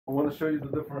I want to show you the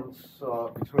difference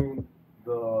between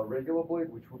the regular blade,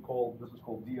 which this is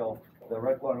called DL,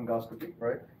 direct laryngoscopy,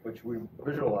 right? Which we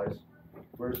visualize,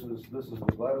 versus this is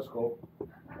the GlideScope,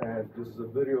 and this is a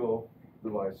video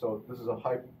device. So this is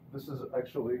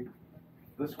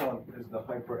this one is the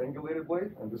hyperangulated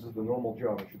blade, and this is the normal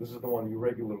geometry. This is the one you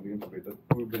regularly intubate that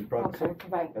we've been practicing. Okay,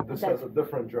 right. And this has a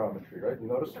different geometry, right? You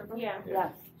notice? Yeah.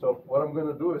 Yes. So what I'm going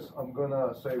to do is I'm going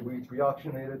to say we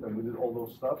pre-oxygenated and we did all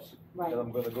those steps. Right. And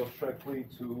I'm going to go strictly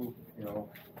to,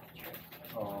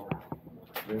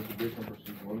 the intubation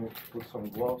procedure. Let me put some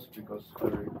gloves because I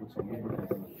already put some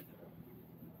lubricant in it.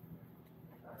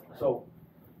 So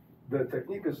the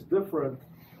technique is different.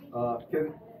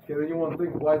 Can anyone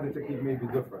think why the technique may be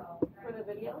different? For the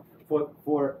video?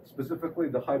 For specifically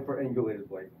the hyperangulated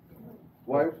blade.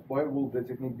 Why will the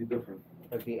technique be different?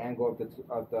 Because the angle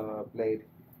of the blade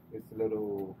is a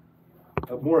little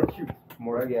more acute.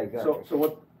 More, right? Yeah, exactly. So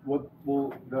what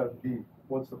will that be?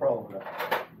 What's the problem with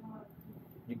that?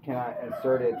 You cannot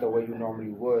insert it the way you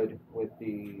normally would with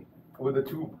the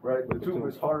tube, right? The tube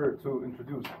is harder to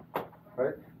introduce,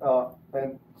 right?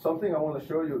 And something I want to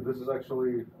show you. This is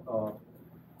actually.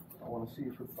 I want to see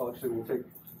if it actually will take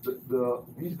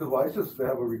these devices. They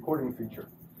have a recording feature,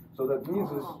 so that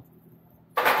means is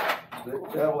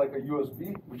they have like a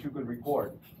USB which you could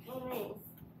record. Nice.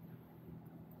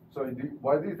 So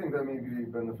why do you think that may be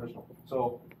beneficial?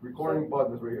 So recording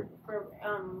button is right here.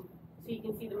 So you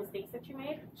can see the mistakes that you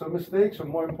made? So mistakes, or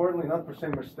more importantly, not per se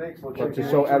mistakes. But to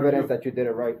show evidence that you did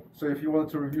it right. So if you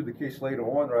wanted to review the case later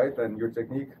on, right, and your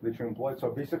technique that you employed. So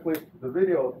basically, the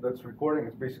video that's recording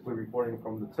is basically recording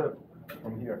from the tip,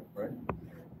 from here, right?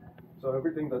 So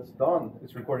everything that's done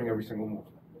is recording every single move,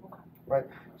 right?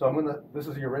 So this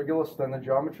is your regular standard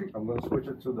geometry. I'm gonna switch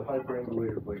it to the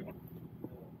hyperangulated blade.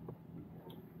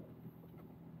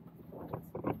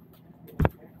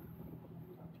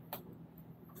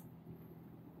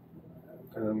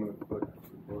 And I'm going to put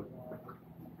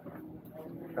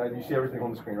you see everything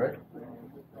on the screen, right?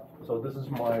 So this is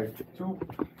my tube,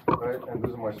 right? And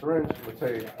this is my syringe. Let's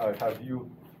say I have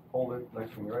you hold it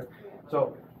next to me, right?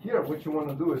 So here, what you want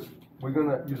to do is we're going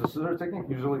to use a scissor technique,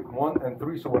 usually 1 and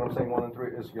 3. So what I'm saying 1 and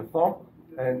 3 is your thumb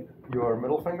and your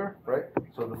middle finger, right?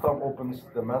 So the thumb opens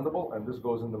the mandible, and this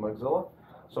goes in the maxilla.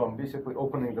 So I'm basically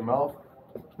opening the mouth.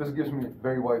 This gives me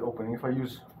very wide opening. If I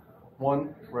use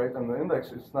 1, right, on the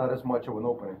index, it's not as much of an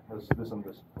opening as this and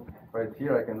this. Right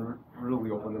here, I can really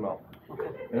open the mouth.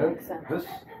 And then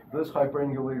this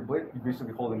hyperangulated blade, you're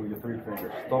basically holding with your 3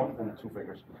 fingers, thumb and 2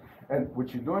 fingers. And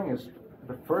what you're doing is,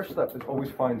 the first step is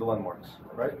always find the landmarks,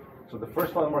 right? So the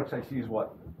first landmarks I see is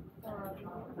what?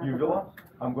 Uvula.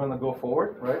 I'm going to go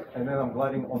forward, right? And then I'm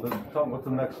gliding on the tongue. What's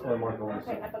the next landmark I want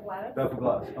to see?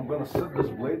 Epiglottis. I'm going to sit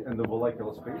this blade in the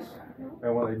vallecular space.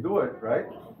 And when I do it, right,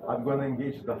 I'm going to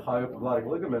engage the hyoepiglottic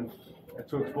ligament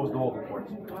to expose the vocal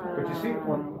cords. But you see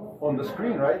on the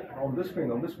screen, right? On this screen,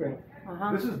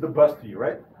 this is the best view,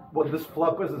 right? What this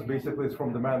flap is basically it's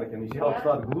from the mannequin. You see how it's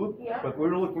not glued? But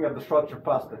we're looking at the structure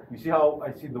past it. You see how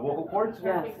I see the vocal cords?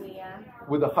 Yes.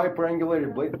 With a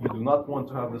hyperangulated blade, you do not want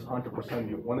to have this 100%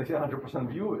 view. When I say 100%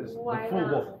 view, is the full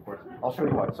vocal cords. I'll show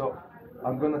you why. So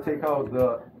I'm going to take out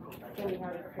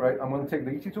I'm going to take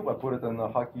the ET tube, I put it in the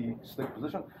hockey stick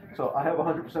position. So I have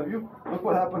 100% view. Look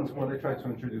what happens when they try to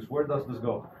introduce. Where does this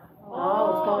go? Oh,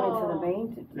 it's going into the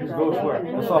vein. It goes where?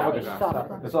 Esophagus.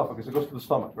 Esophagus. It goes to the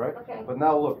stomach, right? Okay. But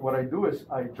now look, what I do is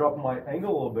I drop my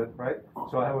angle a little bit, right?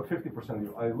 So I have a 50%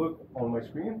 view. I look on my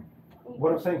screen.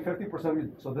 What I'm saying, 50%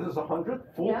 view. So this is 100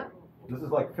 full. Yeah. This is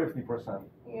like 50%.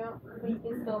 Yeah. We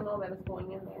can still know that it's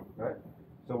going in there. Right.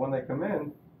 So when I come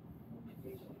in,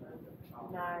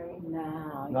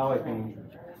 now I can.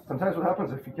 Sometimes what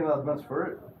happens if you cannot advance for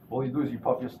it, all you do is you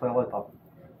pop your stylet up.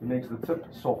 It makes the tip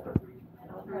softer.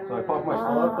 So I pop my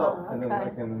stylet up, and then I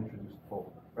can introduce it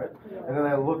forward, right? And then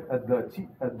I look at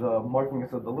the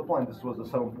markings at the lip line. This was the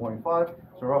 7.5,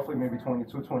 so roughly maybe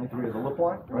 22, 23 is the lip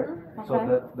line, right?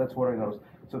 So that's what I noticed.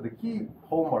 So the key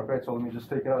hallmark, right? So let me just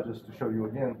take it out just to show you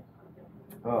again.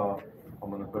 I'm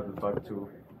going to put it back to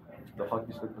the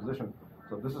hockey stick position.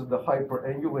 So this is the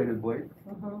hyperangulated blade,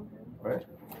 right?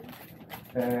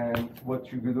 And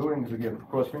what you're doing is, again,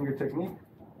 cross-finger technique,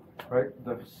 right?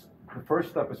 The first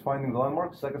step is finding the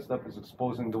landmark. Second step is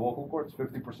exposing the vocal cords,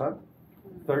 50%.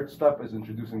 Third step is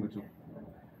introducing the tube.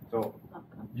 So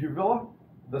uvula,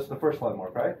 that's the first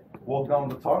landmark, right? Walk down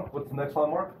the tongue. What's the next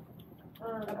landmark?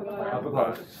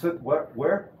 Epiglottis. Sit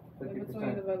where?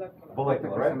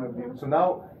 Vallecular, right? So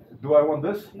now, do I want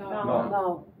this?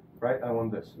 No. Right? I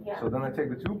want this. So then I take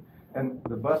the tube, And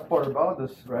the best part about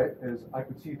this, right, is I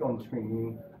could see it on the screen,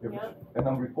 meaning if it's, and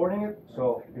I'm recording it,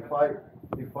 so if I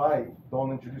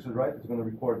don't introduce it right, it's going to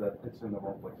record that it's in the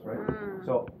wrong place, right?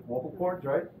 So vocal cords,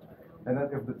 right? And then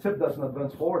if the tip doesn't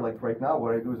advance forward, like right now,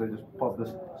 what I do is I just pop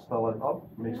this Stylet up,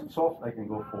 makes it soft, I can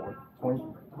go forward.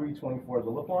 23, 24 is the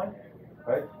lip line,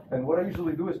 right? And what I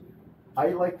usually do is I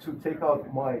like to take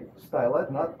out my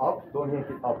Stylet, not up, don't yank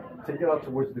it up. Take it out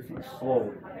towards the feet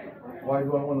slowly. Why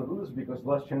do I want to do this? Because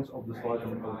less chance of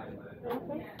dislodgement.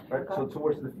 Right? So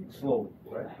towards the feet slowly,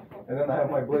 right? And then I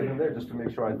have my blade in there just to make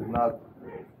sure I did not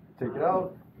take it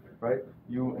out, right?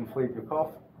 You inflate your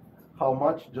cuff. How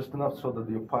much? Just enough so that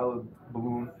the pilot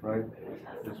balloon, right,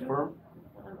 is firm.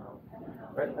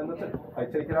 Right, and that's it. I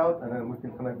take it out, and then we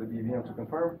can connect the BVM to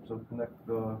confirm. So connect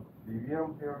the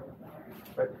BVM here,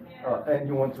 right? And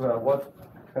you want to have what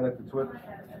connected to it?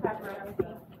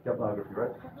 Capnography,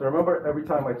 right? So remember, every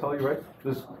time I tell you, right,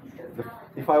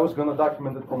 if I was going to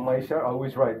document it on my ECR, I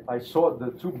always write, I saw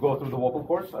the tube go through the vocal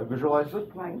cords, I visualized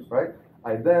it, right?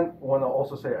 I then want to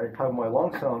also say I have my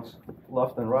lung sounds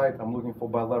left and right. I'm looking for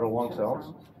bilateral lung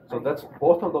sounds. So that's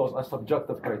both of those are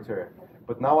subjective criteria.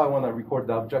 But now I want to record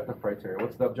the objective criteria.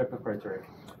 What's the objective criteria?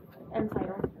 And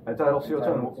title. And title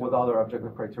CO2 and what other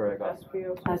objective criteria I got?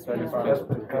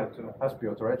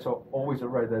 SPO2, right? So always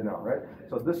write that down, right?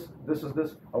 So this is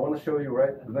this. I want to show you,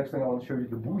 right? The next thing I want to show you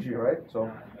the bougie, right?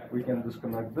 So we can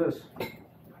disconnect this.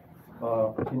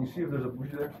 Can you see if there's a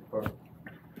bougie there? Or,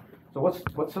 so what's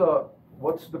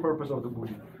the purpose of the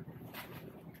bougie?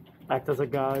 Act as a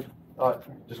guide.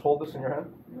 Just hold this in your hand.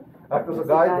 Act as a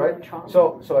guide, right?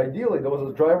 So ideally, there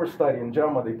was a driver study in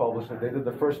JAMA. They published it. They did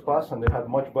the first pass, and they had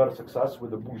much better success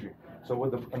with the bougie. So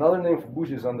with another name for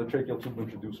bougie is endotracheal tube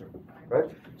introducer,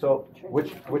 right? So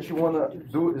what you want to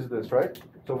do is this, right?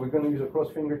 So we're going to use a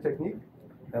cross finger technique,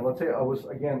 and let's say I was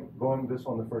again going this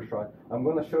on the first try. I'm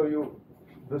going to show you.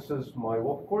 This is my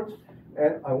vocal cords,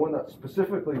 and I want to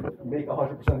specifically make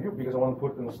 100% view because I want to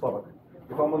put it in the stomach.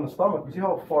 If I'm on the stomach, you see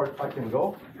how far I can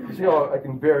go? You see how I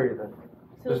can bury it in?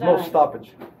 There's no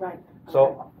stoppage. Right.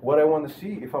 So what I want to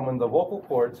see, if I'm in the vocal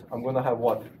cords, I'm going to have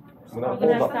what? I'm going to have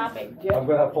hold up. I'm going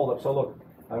to have hold up. So look,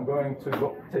 I'm going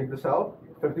to take this out,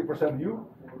 50% view,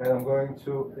 and I'm going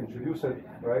to introduce it,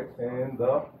 right, in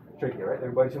the trachea, right?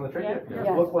 Everybody seen the trachea?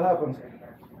 Yeah. Look what happens.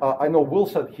 I know Will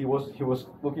said he was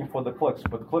looking for the clicks,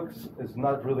 but clicks is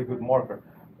not really good marker.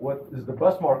 What is the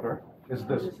best marker is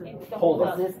this. Hold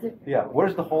up. Yeah,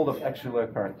 where's the hold up actually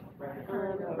occurring?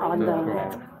 On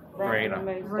the Carina.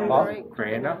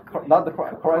 Not the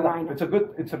carina.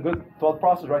 It's a good thought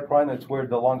process, right? Carina, it's where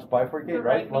the lungs bifurcate,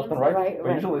 right? Left and right.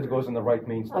 But usually it goes in the right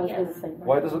main stem.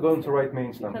 Why does it go into right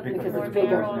main stem? Because it's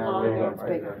bigger.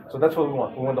 Right? So that's what we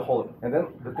want. We want to hold it. And then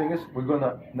the thing is, we're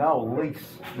gonna now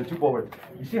lace the tube over it.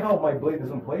 You see how my blade is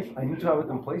in place? I need to have it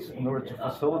in place in order to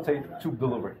facilitate tube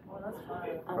delivery.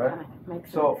 Right?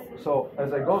 So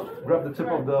as I go, grab the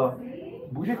tip of the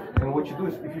bougie, and what you do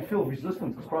is, if you feel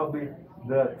resistance, it's probably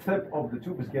the tip of the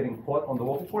tube is getting caught on the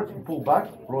vocal cords. You pull back,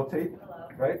 rotate,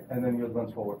 right, and then you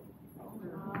advance forward,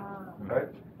 right?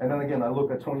 And then again, I look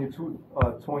at 22,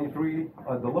 23,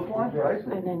 the lip line, right?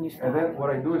 And then you stop. And then what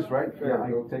I do is, right,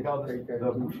 I take out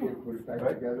the bougie,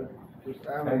 right?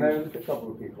 And then a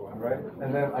couple of people, right?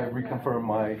 And then I reconfirm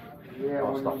my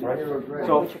stuff, right?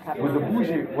 So with the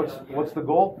bougie, what's the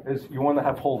goal? Is you want to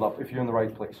have hold up if you're in the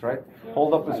right place, right?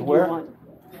 Hold up is where?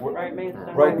 Right main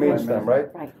stem, right?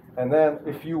 And then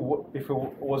if it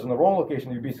was in the wrong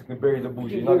location, you basically bury the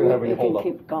bougie. You're not going to have any hold up,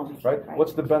 right?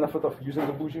 What's the benefit of using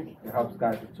the bougie? It helps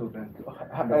guide the tube in.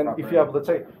 And if you have, let's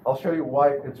say, I'll show you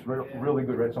why it's really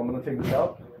good, right? So I'm going to take this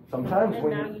out. Sometimes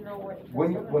when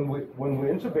we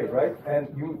intubate, right, and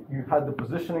you had the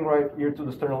positioning right, ear to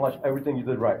the sternal latch, everything you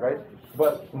did right?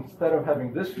 But instead of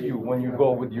having this view when you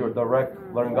go with your direct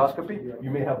laryngoscopy, you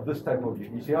may have this type of view.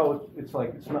 You see how it's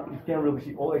like it's not, you can't really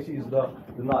see. All I see is the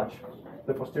notch,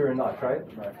 the posterior notch, right?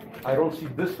 I don't see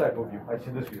this type of view. I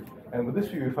see this view. And with this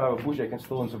view, if I have a bougie, I can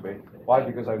still intubate. Why?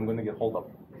 Because I'm going to get hold up.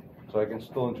 So I can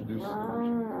still introduce.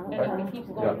 And if it keeps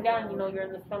going down, you know you're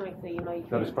in the stomach, so you know you.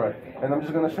 That is correct. And I'm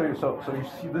just going to show you. So you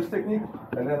see this technique,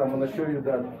 and then I'm going to show you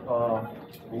that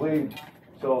blade.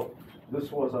 So this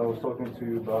was I was talking to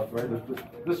you about, right?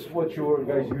 This is what you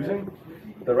guys using.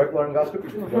 Direct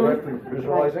laryngoscopy, directly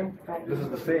visualizing. This is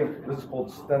the same. This is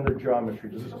called standard geometry.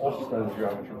 This is also standard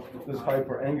geometry. This is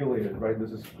hyperangulated, right?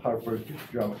 This is hyper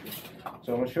geometry.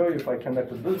 So I'm going to show you if I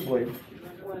connect with this blade.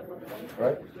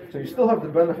 Right? So you still have the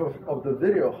benefit of the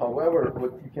video. However,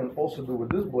 what you can also do with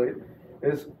this blade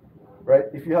is right,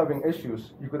 if you're having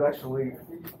issues, you could actually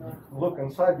look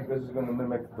inside because it's going to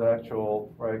mimic the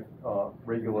actual, right,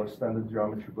 regular standard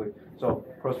geometry blade. So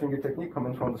cross finger technique, come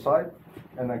in from the side,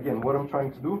 and again, what I'm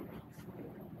trying to do,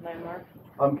 Landmark.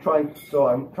 I'm trying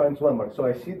to landmark. So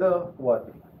I see the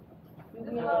what?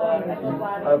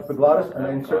 Epiglottis, and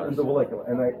I insert into the vallecula,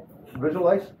 and I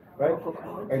visualize, right?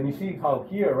 And you see how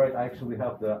here, right, I actually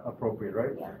have the appropriate,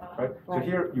 right? Right? So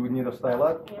here you would need a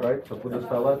stylet, right? So put the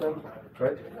stylet in,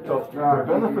 right? So the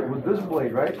benefit with this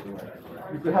blade, right?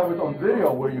 You could have it on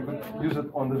video where you could use it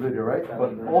on the video, right?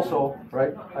 But also,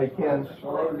 right, I can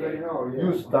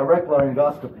use direct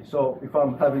laryngoscopy. So if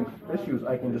I'm having issues,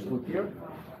 I can just look here,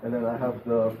 and then I have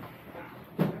the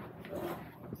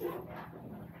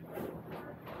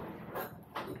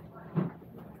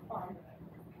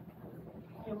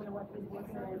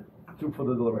tube for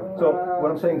the delivery. So what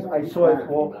I'm saying is I saw it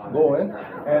all go in,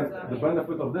 and the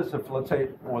benefit of this, if let's say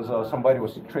was somebody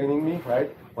was training me,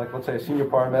 right? Like let's say a senior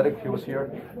paramedic, he was here,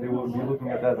 they would be looking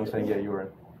at that and saying, yeah, you're in.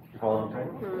 You follow what I'm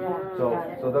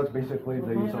saying? So that's basically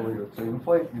the utility. So you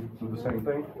inflate, you do the same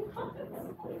thing.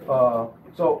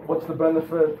 So what's the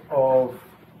benefit of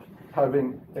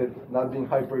having it not being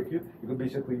hyperacute? You could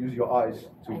basically use your eyes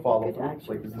to follow through.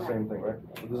 Like it's the same thing, right?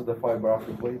 So this is the fiber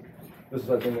optic blade. This is,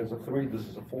 I think, is a 3. This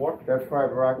is a 4. That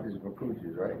fiber optic is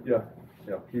Bougie, right? Yeah,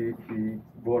 yeah. He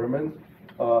brought him in,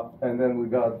 and then we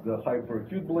got the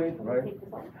hyperacute blade, right?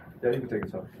 Yeah, you can take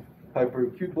it out.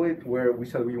 Hyperacute blade, where we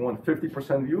said we want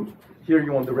 50% view. Here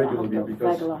you want the regular view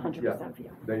because Regular 100% view.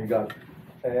 there you got it.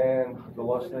 And the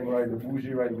last thing, right, the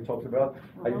Bougie, right, we talked about.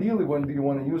 Ideally, when do you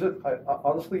want to use it?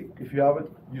 Honestly, if you have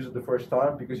it, use it the first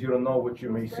time because you don't know what you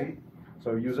may see.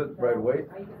 So use it right away.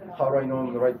 How do I know I'm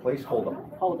in the right place? Hold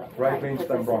up. Hold it. Right vein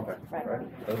stem bronchi. Right.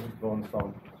 Right? Doesn't go in the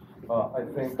stomach. I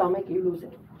think Stomach, you lose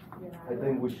it.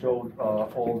 we showed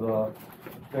all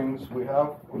the things we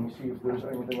have. Let me see if there's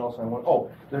anything else I want.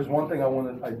 Oh, there's one thing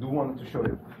I do want to show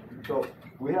you. So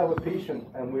we have a patient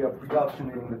and we are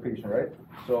pre-oxygenating the patient, right?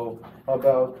 So how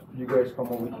about you guys come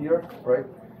over here, right?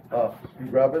 You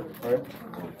grab it, right?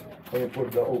 And we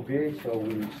put the OPA, so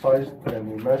we sized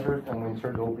and we measured and we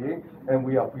insert the OPA, and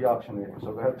we are pre-oxygenating.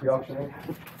 So go ahead, pre-oxygenate.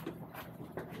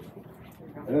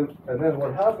 And then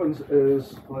what happens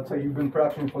is, let's say you've been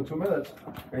pre-oxygenating for 2 minutes,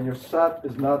 and your SAT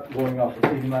is not going up, it's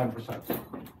 89%.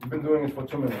 You've been doing it for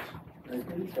 2 minutes.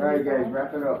 All right, guys,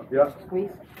 wrap it up. Yeah. Squeeze.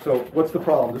 So what's the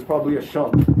problem? There's probably a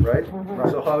shunt, right?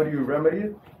 So how do you remedy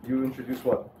it? You introduce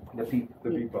what? The Peep. The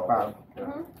Peep valve.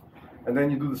 Yeah. And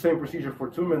then you do the same procedure for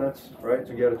 2 minutes, right,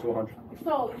 to get it to 100.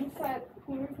 So you said,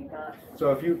 can you repeat that?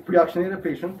 So if you pre-oxygenate a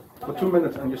patient for 2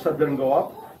 minutes and your SAT didn't go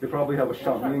up, they probably have a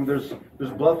shunt, meaning there's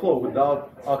blood flow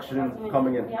without oxygen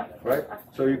coming in, right?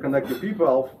 So you connect the Peep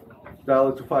valve, dial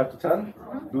it to 5 to 10,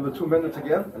 do the 2 minutes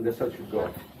again, and the SAT should go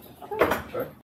up. Right?